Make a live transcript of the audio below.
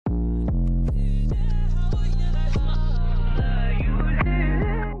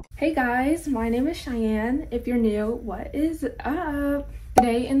guys, my name is Cheyenne. If you're new, what is up?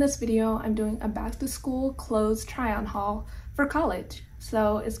 Today in this video, I'm doing a back to school clothes try on haul for college.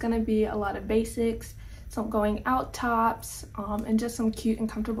 So it's gonna be a lot of basics, some going out tops, and just some cute and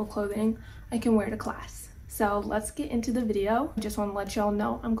comfortable clothing I can wear to class. So let's get into the video. Just want to let y'all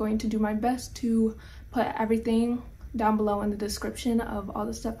know I'm going to do my best to put everything down below in the description of all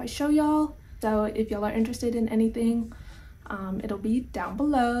the stuff I show y'all. So if y'all are interested in anything, it'll be down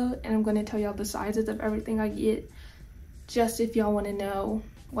below, and I'm going to tell y'all the sizes of everything I get, just if y'all want to know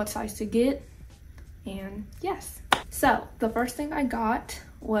what size to get. And yes, so the first thing I got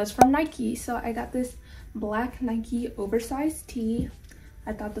was from Nike. So I got this black Nike oversized tee.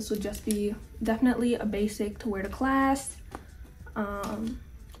 I thought this would just be definitely a basic to wear to class,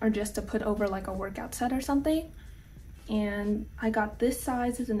 or just to put over like a workout set or something. And I got this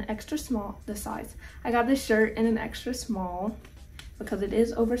size as an extra small. I got this shirt in an extra small because it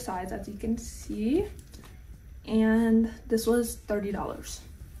is oversized, as you can see, and this was $30.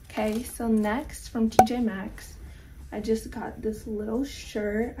 Okay, so next from TJ Maxx, I just got this little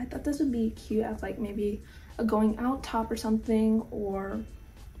shirt. I thought this would be cute as like maybe a going out top or something, or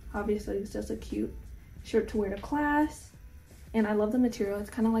obviously it's just a cute shirt to wear to class. And I love the material. It's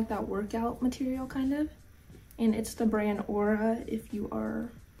kind of like that workout material kind of. And it's the brand Aura, if you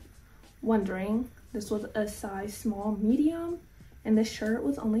are wondering. This was a size small medium, and this shirt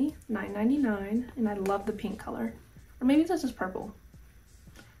was only $9.99, and I love the pink color. Or maybe this is purple.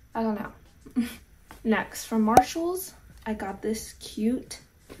 I don't know. Next, from Marshalls, I got this cute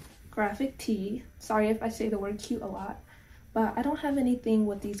graphic tee. Sorry if I say the word cute a lot, but I don't have anything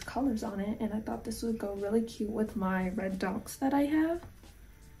with these colors on it, and I thought this would go really cute with my red dunks that I have.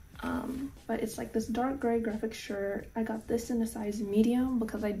 But it's like this dark gray graphic shirt. I got this in a size medium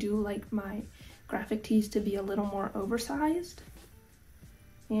because I do like my graphic tees to be a little more oversized.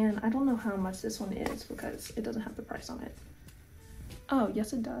 And I don't know how much this one is because it doesn't have the price on it. Oh,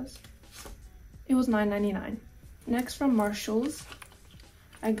 yes it does. It was $9.99. Next, from Marshalls,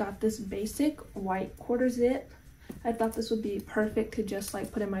 I got this basic white quarter zip. I thought this would be perfect to just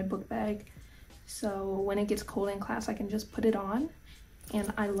like put in my book bag. So when it gets cold in class, I can just put it on.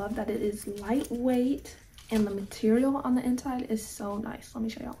 And I love that it is lightweight, and the material on the inside is so nice. Let me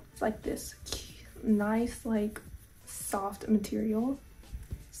show y'all. It's like this nice, like soft material.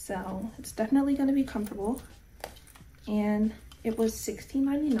 So it's definitely going to be comfortable. And it was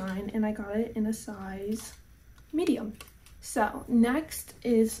 $16.99, and I got it in a size medium. So next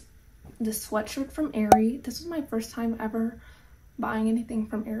is the sweatshirt from Aerie. This was my first time ever buying anything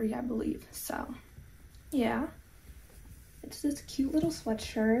from Aerie, I believe. So yeah. It's this cute little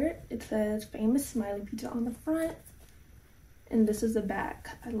sweatshirt. It says famous smiley pizza on the front, and this is the back.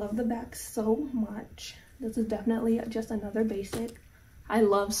 I love the back so much. This is definitely just another basic. I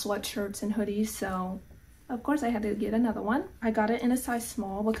love sweatshirts and hoodies, so of course I had to get another one. I got it in a size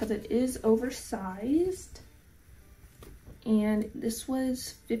small because it is oversized, and this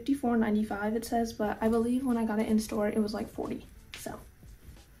was $54.95 it says, but I believe when I got it in store it was like $40. So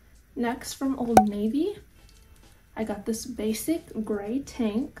next, from Old Navy, I got this basic gray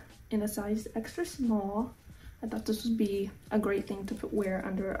tank in a size extra small. I thought this would be a great thing to wear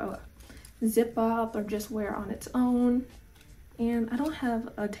under a zip up or just wear on its own. And I don't have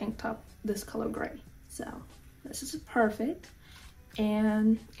a tank top this color gray, so this is perfect.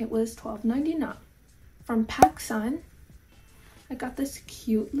 And it was $12.99. From PacSun, I got this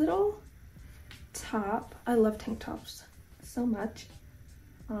cute little top. I love tank tops so much.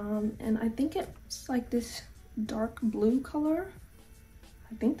 And I think it's like this dark blue color.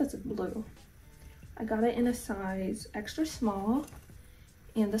 I think that's blue. I got it in a size extra small,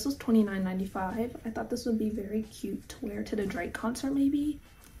 and this was $29.95. I thought this would be very cute to wear to the Drake concert maybe.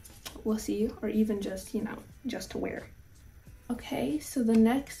 We'll see, or even just, you know, just to wear. Okay, so the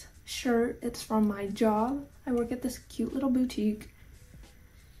next shirt, it's from my job. I work at this cute little boutique,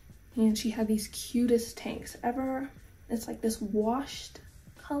 and she had these cutest tanks ever. It's like this washed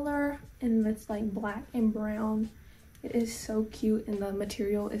color, and it's like black and brown. It is so cute, and the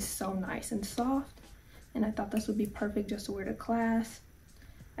material is so nice and soft, and I thought this would be perfect just to wear to class.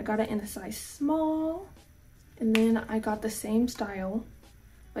 I got it in a size small, and then I got the same style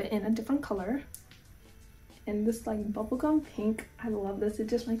but in a different color, and this like bubblegum pink. I love this. It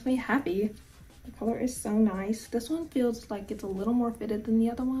just makes me happy. The color is so nice. This one feels like it's a little more fitted than the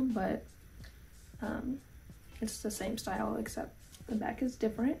other one, but it's the same style except the back is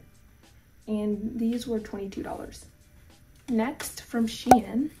different, and these were $22. Next, from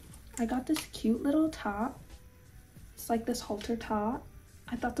Shein, I got this cute little top. It's like this halter top.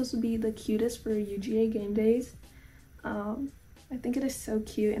 I thought this would be the cutest for UGA game days. I think it is so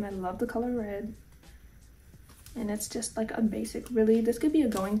cute and I love the color red. And it's just like a basic, really, this could be a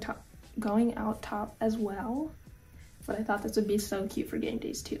going out top as well. But I thought this would be so cute for game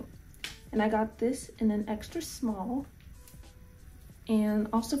days too. And I got this in an extra small. And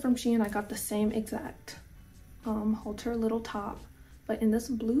also from Shein, I got the same exact halter little top, but in this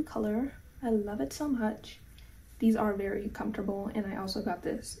blue color. I love it so much. These are very comfortable, and I also got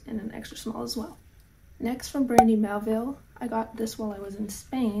this in an extra small as well. Next, from Brandy Melville, I got this while I was in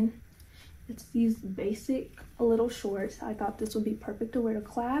Spain. It's these basic little shorts. I thought this would be perfect to wear to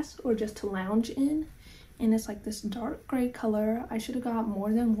class or just to lounge in. And it's like this dark gray color. I should have got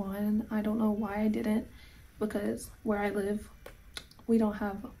more than one. I don't know why I didn't, because where I live, we don't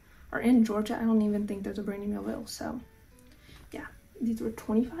have, or in Georgia, I don't even think there's a Brandy Melville. So yeah, these were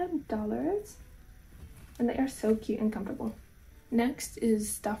 $25 and they are so cute and comfortable. Next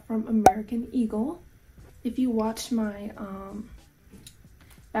is stuff from American Eagle. If you watched my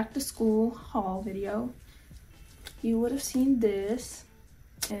back to school haul video, you would have seen this,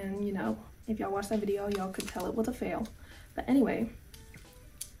 and you know, if y'all watched that video, y'all could tell it was a fail. But anyway,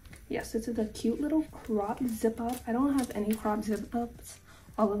 yes, this is a cute little crop zip up. I don't have any crop zip ups.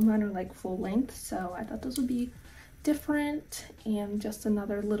 All of mine are like full length, so I thought this would be different and just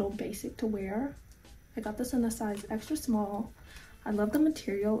another little basic to wear. I got this in a size extra small. I love the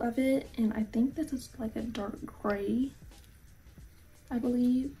material of it, and I think this is like a dark gray, I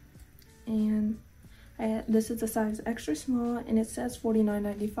believe. And this is a size extra small, and it says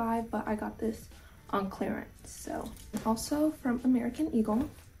 $49.95, but I got this on clearance. So also from American Eagle,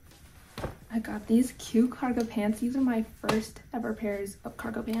 I got these cute cargo pants. These are my first ever pairs of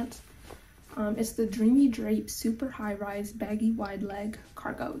cargo pants. It's the Dreamy Drape Super High Rise Baggy Wide Leg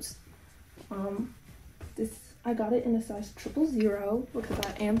Cargos. I got it in a size 000 because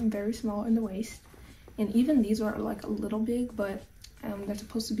I am very small in the waist, and even these are like a little big, but they're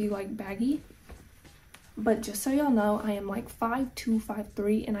supposed to be like baggy. But just so y'all know, I am like 5'2",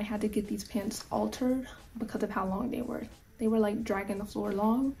 5'3", and I had to get these pants altered because of how long they were. They were like dragging the floor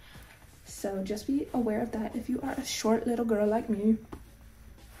long. So just be aware of that if you are a short little girl like me.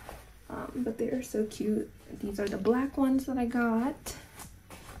 But they are so cute. These are the black ones that I got,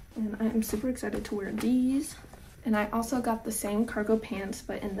 and I am super excited to wear these. And I also got the same cargo pants,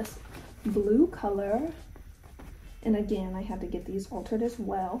 but in this blue color. And again, I had to get these altered as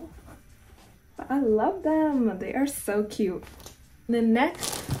well. But I love them. They are so cute. And then next,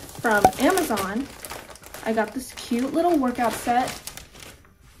 from Amazon, I got this cute little workout set.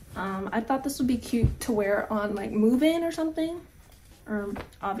 I thought this would be cute to wear on like move-in or something, or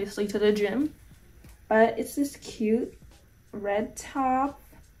obviously to the gym. But it's this cute red top.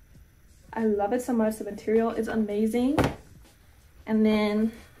 I love it so much. The material is amazing. And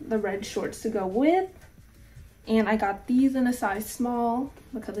then the red shorts to go with. And I got these in a size small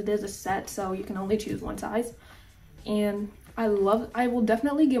because it is a set, so you can only choose one size. And I will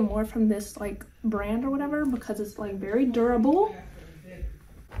definitely get more from this like brand or whatever because it's like very durable.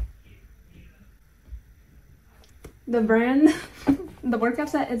 The brand, the workout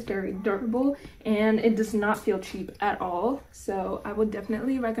set is very durable and it does not feel cheap at all. So I would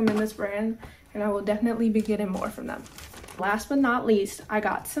definitely recommend this brand, and I will definitely be getting more from them. Last but not least, I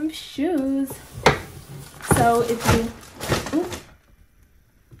got some shoes. So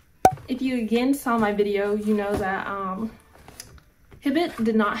if you again saw my video, you know that Hibbett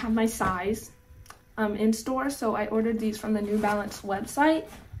did not have my size in store, so I ordered these from the New Balance website.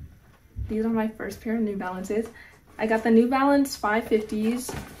 These are my first pair of New Balances. I got the New Balance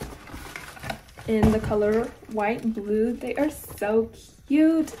 550s in the color white blue. They are so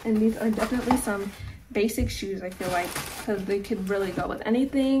cute, and these are definitely some basic shoes, I feel like, because they could really go with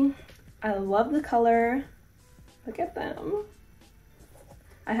anything. I love the color. Look at them.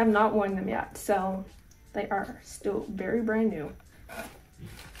 I have not worn them yet, so they are still very brand new.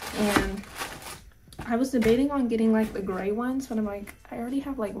 And I was debating on getting like the gray ones, but I'm like, I already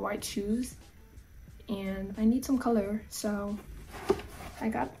have like white shoes and I need some color, so I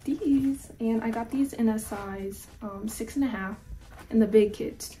got these. And I got these in a size 6.5 in the big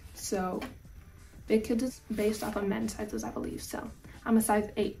kids. So big kids is based off of men's sizes, I believe. So I'm a size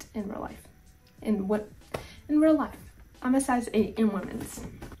 8 in real life. In real life, I'm a size 8 in women's.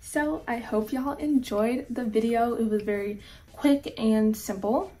 So I hope y'all enjoyed the video. It was very quick and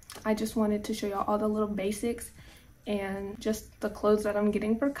simple. I just wanted to show y'all all the little basics and just the clothes that I'm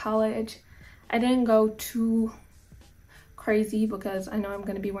getting for college. I didn't go too crazy because I know I'm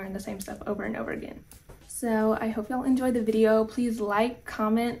going to be wearing the same stuff over and over again. So I hope y'all enjoyed the video. Please like,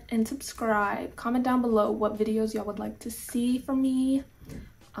 comment, and subscribe. Comment down below what videos y'all would like to see from me.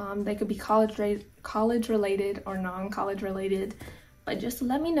 They could be college related or non-college related, but just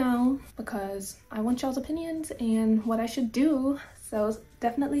let me know because I want y'all's opinions and what I should do. So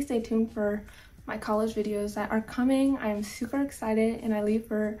definitely stay tuned for my college videos that are coming. I am super excited, and I leave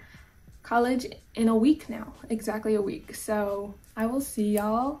for college in a week now, exactly a week. So I will see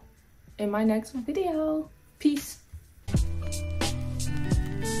y'all in my next video. Peace.